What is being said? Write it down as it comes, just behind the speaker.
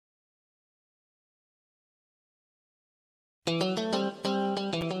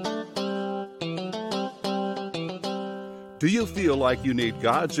Do you feel like you need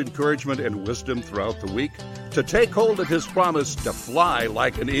God's encouragement and wisdom throughout the week to take hold of His promise to fly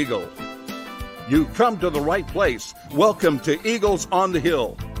like an eagle? You come to the right place. Welcome to Eagles on the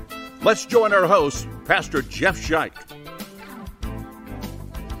Hill. Let's join our host, Pastor Jeff Scheich.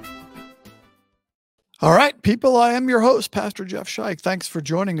 All right, people, I am your host, Pastor Jeff Scheich. Thanks for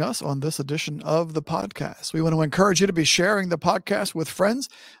joining us on this edition of the podcast. We want to encourage you to be sharing the podcast with friends.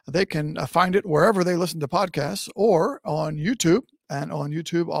 They can find it wherever they listen to podcasts or on YouTube. And on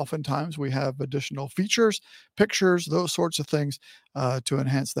YouTube, oftentimes we have additional features, pictures, those sorts of things to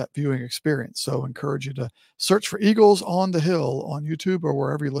enhance that viewing experience. So encourage you to search for Eagles on the Hill on YouTube or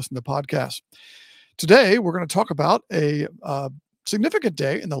wherever you listen to podcasts. Today, we're going to talk about a significant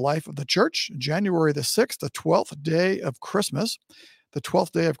day in the life of the church, January the 6th, the 12th day of Christmas. The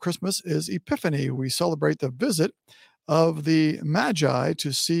 12th day of Christmas is Epiphany. We celebrate the visit of the Magi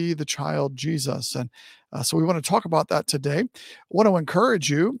to see the child Jesus. And so we want to talk about that today. I want to encourage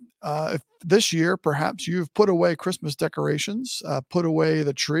you, if this year perhaps you've put away Christmas decorations, put away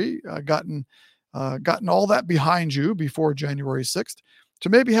the tree, gotten all that behind you before January 6th, to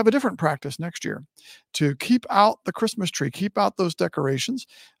maybe have a different practice next year, to keep out the Christmas tree, keep out those decorations.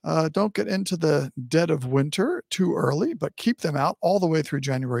 Don't get into the dead of winter too early, but keep them out all the way through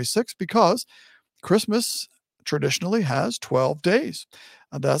January 6th, because Christmas traditionally has 12 days.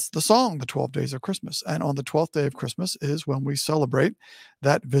 That's the song, the 12 days of Christmas. And on the 12th day of Christmas is when we celebrate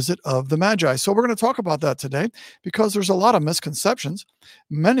that visit of the Magi. So we're going to talk about that today because there's a lot of misconceptions.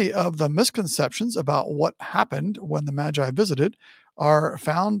 Many of the misconceptions about what happened when the Magi visited are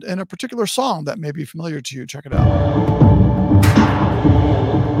found in a particular song that may be familiar to you. Check it out.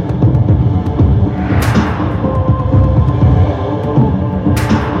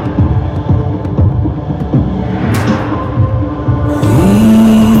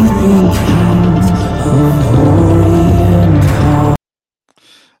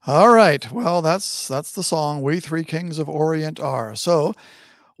 All right. Well, that's the song, We Three Kings of Orient Are. So,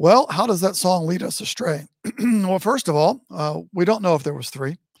 well, how does that song lead us astray? Well, first of all, we don't know if there was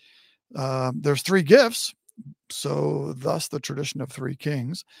three. There's three gifts, so thus the tradition of three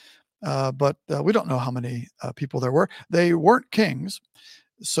kings. But we don't know how many people there were. They weren't kings,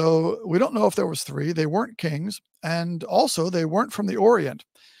 so we don't know if there was three. They weren't kings, and also they weren't from the Orient.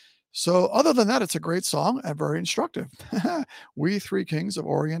 So other than that, it's a great song and very instructive. We three kings of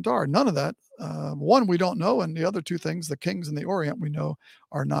Orient are. None of that. One we don't know, and the other two things, the kings in the Orient, we know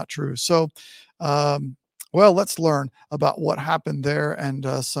are not true. So, well, let's learn about what happened there and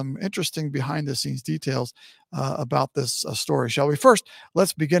some interesting behind-the-scenes details about this story, shall we? First,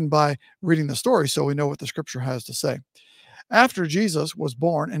 let's begin by reading the story so we know what the scripture has to say. After Jesus was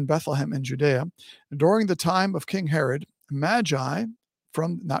born in Bethlehem in Judea, during the time of King Herod, Magi,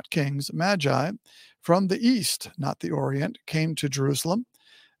 not kings, Magi from the east, not the Orient, came to Jerusalem.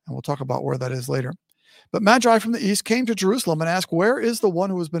 And we'll talk about where that is later. But Magi from the east came to Jerusalem and asked, "Where is the one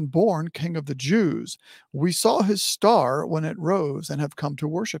who has been born King of the Jews? We saw his star when it rose and have come to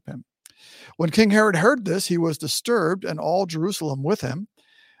worship him." When King Herod heard this, he was disturbed, and all Jerusalem with him.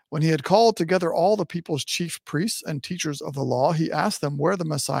 When he had called together all the people's chief priests and teachers of the law, he asked them where the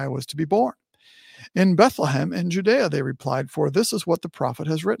Messiah was to be born. "In Bethlehem in Judea," they replied, "for this is what the prophet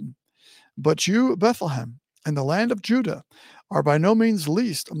has written. But you, Bethlehem, in the land of Judah, are by no means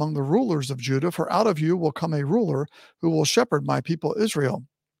least among the rulers of Judah, for out of you will come a ruler who will shepherd my people Israel."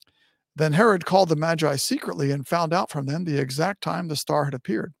 Then Herod called the Magi secretly and found out from them the exact time the star had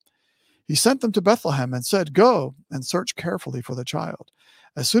appeared. He sent them to Bethlehem and said, "Go and search carefully for the child.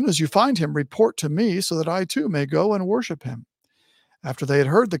 As soon as you find him, report to me so that I too may go and worship him." After they had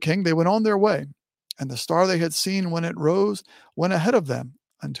heard the king, they went on their way. And the star they had seen when it rose went ahead of them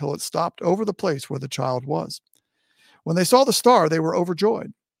until it stopped over the place where the child was. When they saw the star, they were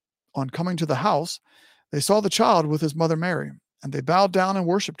overjoyed. On coming to the house, they saw the child with his mother Mary, and they bowed down and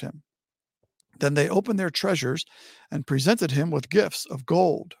worshipped him. Then they opened their treasures and presented him with gifts of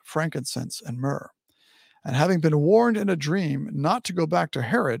gold, frankincense, and myrrh. And having been warned in a dream not to go back to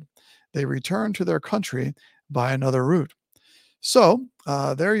Herod, they returned to their country by another route. So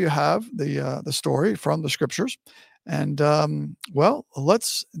there you have the story from the scriptures. And, well,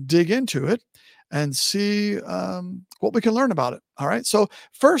 let's dig into it and see what we can learn about it. All right. So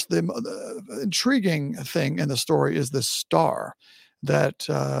first, the intriguing thing in the story is this star that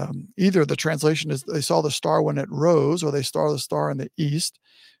either the translation is they saw the star when it rose, or they saw the star in the east.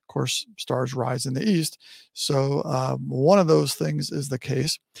 Of course, stars rise in the east. So one of those things is the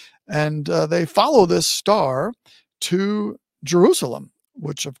case. And they follow this star to Jerusalem,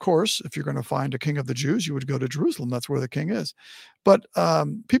 which, of course, if you're going to find a king of the Jews, you would go to Jerusalem. That's where the king is. But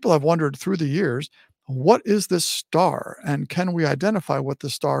people have wondered through the years, What is this star, and can we identify what the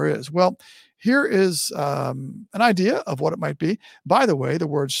star is? Well, here is an idea of what it might be. By the way, the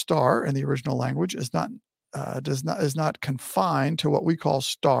word star in the original language is not confined to what we call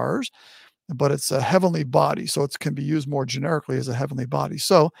stars, but it's a heavenly body, so it can be used more generically as a heavenly body.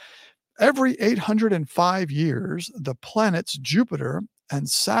 So every 805 years, the planets Jupiter and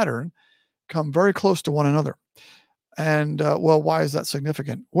Saturn come very close to one another. And well, why is that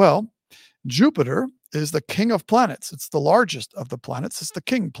significant? Well, Jupiter is the king of planets. It's the largest of the planets. It's the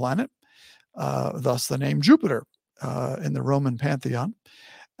king planet, thus the name Jupiter in the Roman pantheon.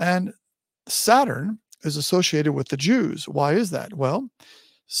 And Saturn is associated with the Jews. Why is that? Well,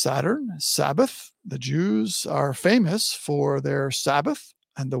 Saturn, Sabbath. The Jews are famous for their Sabbath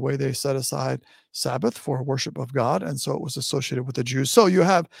and the way they set aside Sabbath for worship of God. And so it was associated with the Jews. So you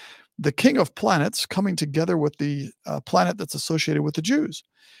have the king of planets coming together with the planet that's associated with the Jews.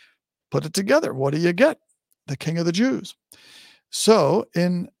 Put it together. What do you get? The king of the Jews. So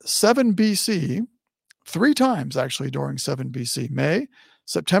in 7 BC, 3 times actually during 7 BC, May,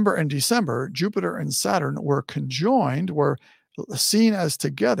 September, and December, Jupiter and Saturn were conjoined, were seen as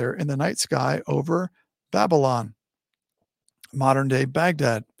together in the night sky over Babylon, modern day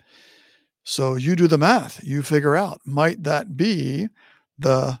Baghdad. So you do the math, you figure out, might that be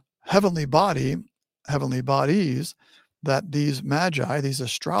the heavenly bodies that these magi, these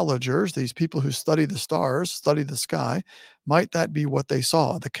astrologers, these people who study the stars, study the sky, might that be what they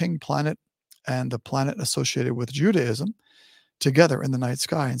saw, the king planet and the planet associated with Judaism together in the night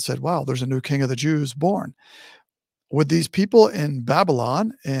sky, and said, wow, there's a new king of the Jews born. Would these people in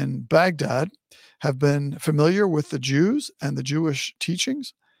Babylon, in Baghdad, have been familiar with the Jews and the Jewish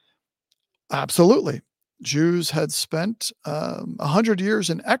teachings? Absolutely. Jews had spent 100 years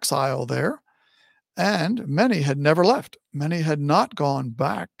in exile there, and many had never left. Many had not gone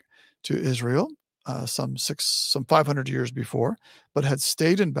back to Israel some 500 years before, but had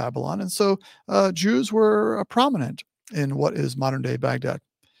stayed in Babylon. And so Jews were prominent in what is modern day Baghdad.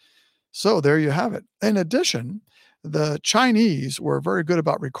 So there you have it. In addition, the Chinese were very good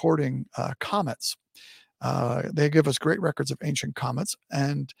about recording comets. They give us great records of ancient comets.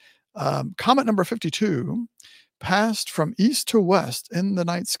 And comet number 52 passed from east to west in the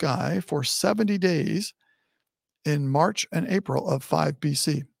night sky for 70 days in March and April of 5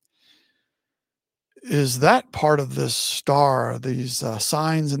 BC. Is that part of this star, these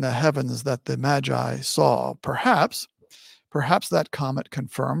signs in the heavens that the Magi saw? Perhaps that comet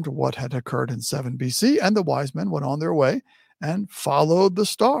confirmed what had occurred in 7 BC, and the wise men went on their way and followed the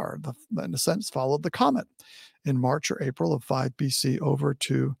star, in a sense, followed the comet in March or April of 5 BC over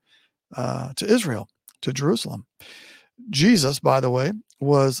to Israel, to Jerusalem. Jesus, by the way,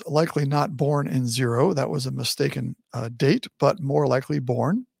 was likely not born in 0. That was a mistaken date, but more likely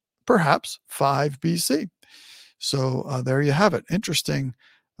born, perhaps, 5 BC. So there you have it. Interesting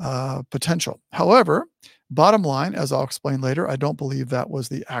potential. However, bottom line, as I'll explain later, I don't believe that was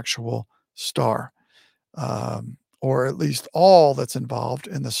the actual star, or at least all that's involved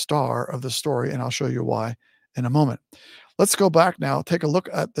in the star of the story, and I'll show you why in a moment. Let's go back now, take a look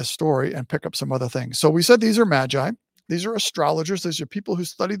at this story, and pick up some other things. So we said these are magi. These are astrologers. These are people who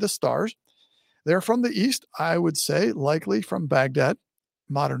study the stars. They're from the east, I would say, likely from Baghdad,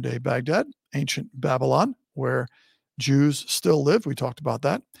 modern day Baghdad, ancient Babylon, where Jews still live. We talked about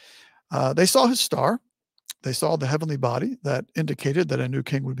that. They saw his star. They saw the heavenly body that indicated that a new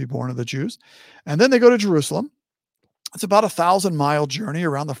king would be born of the Jews. And then they go to Jerusalem. It's about 1,000-mile journey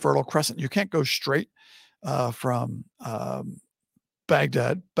around the Fertile Crescent. You can't go straight from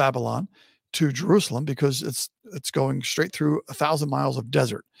Baghdad, Babylon, to Jerusalem because it's going straight through 1,000 miles of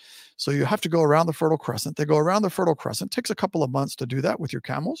desert. So you have to go around the Fertile Crescent. They go around the Fertile Crescent. It takes a couple of months to do that with your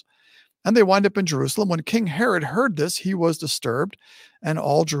camels. And they wind up in Jerusalem. When King Herod heard this, he was disturbed, and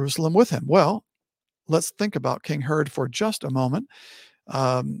all Jerusalem with him. Well, let's think about King Herod for just a moment.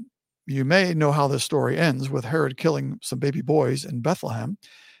 You may know how this story ends with Herod killing some baby boys in Bethlehem,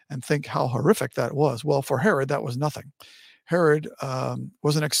 and think how horrific that was. Well, for Herod, that was nothing. Herod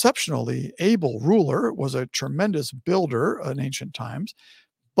was an exceptionally able ruler, was a tremendous builder in ancient times,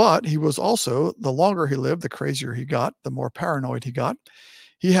 but he was also, the longer he lived, the crazier he got, the more paranoid he got.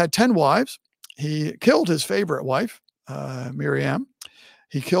 He had 10 wives. He killed his favorite wife, Miriam.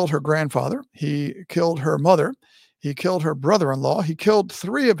 He killed her grandfather. He killed her mother. He killed her brother-in-law. He killed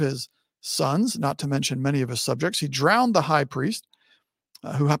 3 of his sons, not to mention many of his subjects. He drowned the high priest,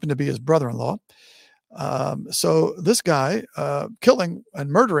 who happened to be his brother-in-law. So this guy, killing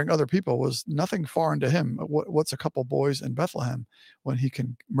and murdering other people was nothing foreign to him. What's a couple boys in Bethlehem when he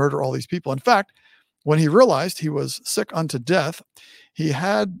can murder all these people? In fact, When he realized he was sick unto death, he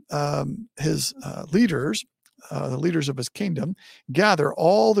had his leaders, the leaders of his kingdom, gather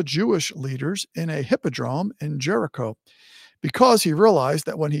all the Jewish leaders in a hippodrome in Jericho, because he realized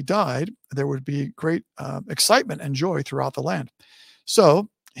that when he died, there would be great excitement and joy throughout the land. So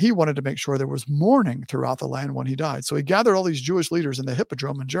he wanted to make sure there was mourning throughout the land when he died. So he gathered all these Jewish leaders in the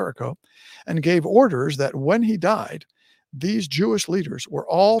hippodrome in Jericho and gave orders that when he died, these Jewish leaders were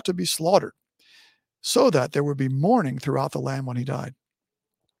all to be slaughtered so that there would be mourning throughout the land when he died.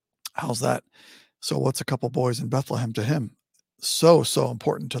 How's that? So what's a couple boys in Bethlehem to him? So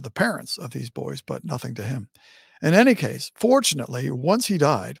important to the parents of these boys, but nothing to him. In any case, fortunately, once he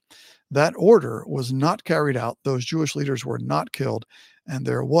died, that order was not carried out. Those Jewish leaders were not killed, and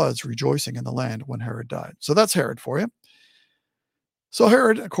there was rejoicing in the land when Herod died. So that's Herod for you. So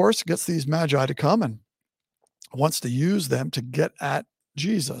Herod, of course, gets these Magi to come and wants to use them to get at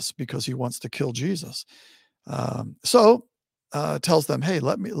Jesus because he wants to kill Jesus. Tells them, hey,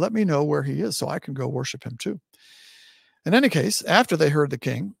 let me know where he is so I can go worship him too. In any case, after they heard the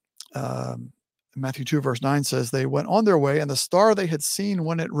king, Matthew 2 verse 9 says, they went on their way, and the star they had seen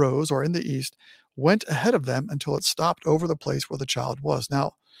when it rose, or in the east, went ahead of them until it stopped over the place where the child was.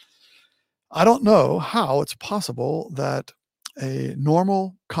 Now, I don't know how it's possible that a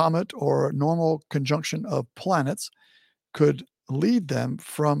normal comet or a normal conjunction of planets could lead them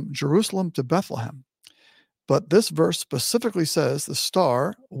from Jerusalem to Bethlehem. But this verse specifically says the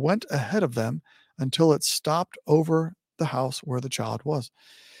star went ahead of them until it stopped over the house where the child was.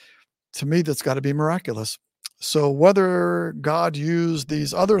 To me, that's got to be miraculous. So whether God used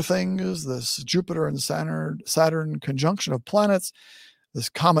these other things, this Jupiter and Saturn conjunction of planets, this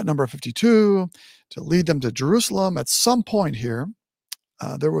comet number 52, to lead them to Jerusalem, at some point here,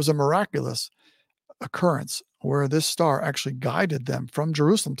 there was a miraculous occurrence where this star actually guided them from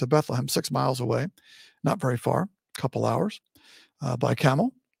Jerusalem to Bethlehem, 6 miles away, not very far, a couple hours by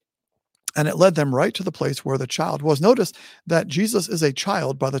camel. And it led them right to the place where the child was. Notice that Jesus is a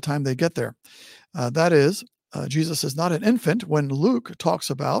child by the time they get there. That is, Jesus is not an infant. When Luke talks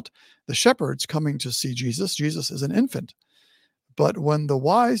about the shepherds coming to see Jesus, Jesus is an infant. But when the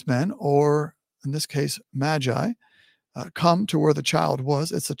wise men, or in this case, Magi, come to where the child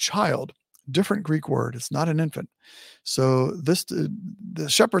was, it's a child. Different Greek word. It's not an infant. So the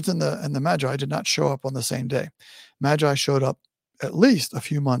shepherds and the Magi did not show up on the same day. Magi showed up at least a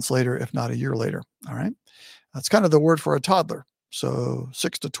few months later, if not a year later. All right. That's kind of the word for a toddler. So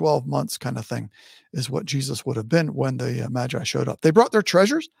 6 to 12 months kind of thing is what Jesus would have been when the Magi showed up. They brought their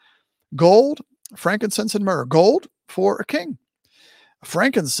treasures, gold, frankincense, and myrrh. Gold for a king.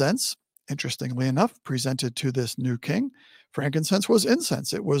 Frankincense, interestingly enough, presented to this new king. Frankincense was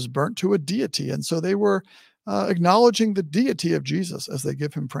incense. It was burnt to a deity. And so they were acknowledging the deity of Jesus as they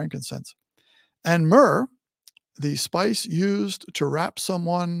give him frankincense. And myrrh, the spice used to wrap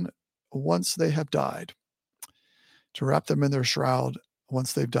someone once they have died, to wrap them in their shroud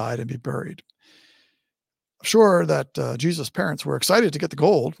once they've died and be buried. I'm sure that Jesus' parents were excited to get the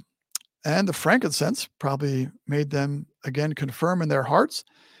gold, and the frankincense probably made them again confirm in their hearts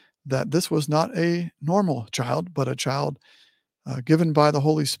that this was not a normal child, but a child given by the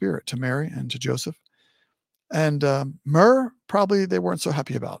Holy Spirit to Mary and to Joseph. And myrrh, probably they weren't so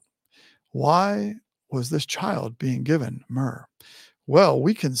happy about. Why was this child being given myrrh? Well,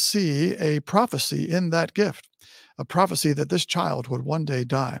 we can see a prophecy in that gift, a prophecy that this child would one day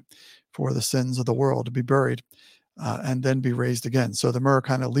die for the sins of the world, to be buried and then be raised again. So the myrrh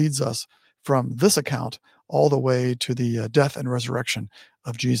kind of leads us from this account all the way to the death and resurrection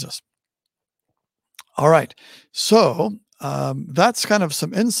of Jesus. All right. So that's kind of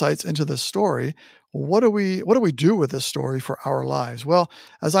some insights into this story. What do we do with this story for our lives? Well,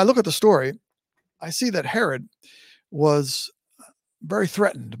 as I look at the story, I see that Herod was very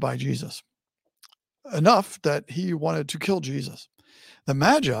threatened by Jesus, enough that he wanted to kill Jesus. The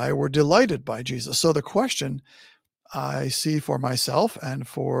Magi were delighted by Jesus. So the question I see for myself and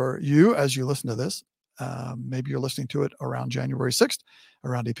for you as you listen to this, maybe you're listening to it around January 6th,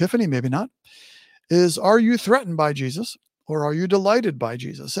 around Epiphany, maybe not, is, are you threatened by Jesus or are you delighted by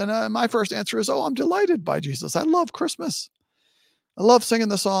Jesus? And my first answer is, I'm delighted by Jesus. I love Christmas. I love singing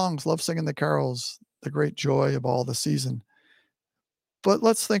the songs, love singing the carols, the great joy of all the season. But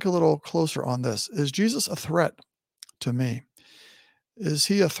let's think a little closer on this. Is Jesus a threat to me? Is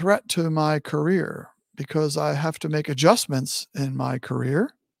he a threat to my career? Because I have to make adjustments in my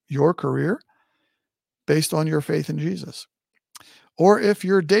career, your career, based on your faith in Jesus. Or if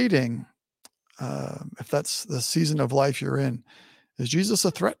you're dating, if that's the season of life you're in, is Jesus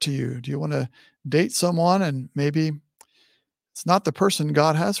a threat to you? Do you want to date someone and maybe it's not the person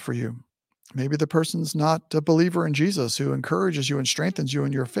God has for you? Maybe the person's not a believer in Jesus who encourages you and strengthens you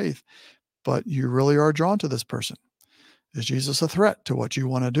in your faith, but you really are drawn to this person. Is Jesus a threat to what you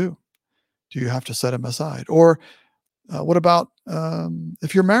want to do? Do you have to set him aside? Or what about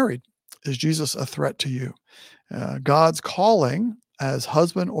if you're married? Is Jesus a threat to you? God's calling as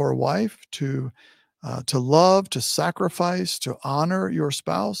husband or wife to love, to sacrifice, to honor your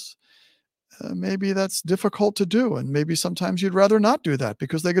spouse. Maybe that's difficult to do, and maybe sometimes you'd rather not do that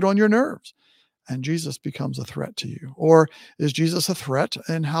because they get on your nerves, and Jesus becomes a threat to you. Or is Jesus a threat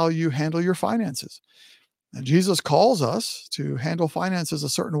in how you handle your finances? And Jesus calls us to handle finances a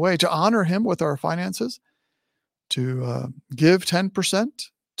certain way, to honor him with our finances, to give 10%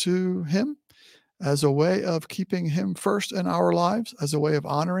 to him as a way of keeping him first in our lives, as a way of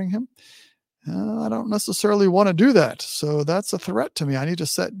honoring him. I don't necessarily want to do that. So that's a threat to me. I need to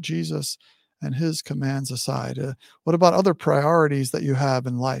set Jesus and his commands aside. What about other priorities that you have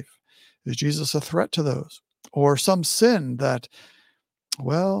in life? Is Jesus a threat to those? Or some sin that,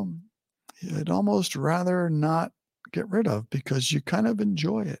 well, you'd almost rather not get rid of because you kind of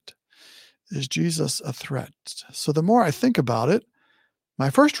enjoy it? Is Jesus a threat? So the more I think about it,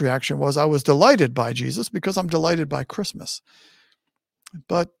 my first reaction was I was delighted by Jesus because I'm delighted by Christmas.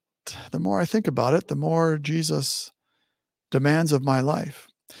 But the more I think about it, the more Jesus demands of my life.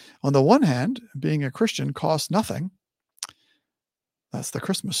 On the one hand, being a Christian costs nothing. That's the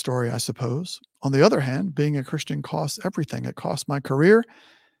Christmas story, I suppose. On the other hand, being a Christian costs everything. It costs my career,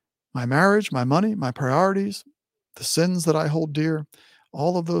 my marriage, my money, my priorities, the sins that I hold dear.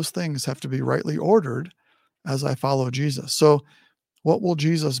 All of those things have to be rightly ordered as I follow Jesus. So, what will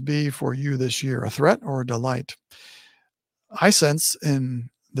Jesus be for you this year, a threat or a delight? I sense in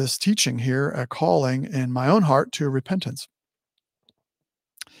this teaching here a calling in my own heart to repentance.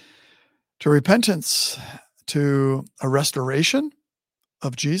 To repentance, to a restoration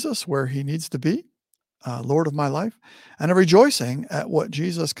of Jesus where he needs to be, Lord of my life, and a rejoicing at what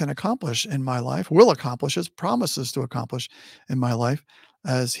Jesus can accomplish in my life, will accomplish, his promises to accomplish in my life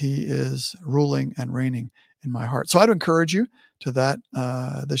as he is ruling and reigning in my heart. So I'd encourage you to that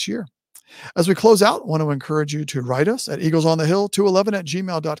this year. As we close out, I want to encourage you to write us at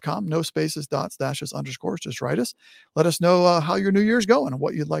eaglesonthehill211@gmail.com. No spaces, dots, dashes, underscores. Just write us. Let us know how your new year's going and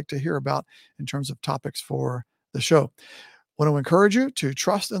what you'd like to hear about in terms of topics for the show. I want to encourage you to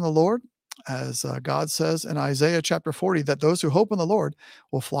trust in the Lord, as God says in Isaiah chapter 40, that those who hope in the Lord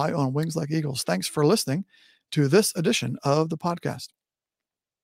will fly on wings like eagles. Thanks for listening to this edition of the podcast.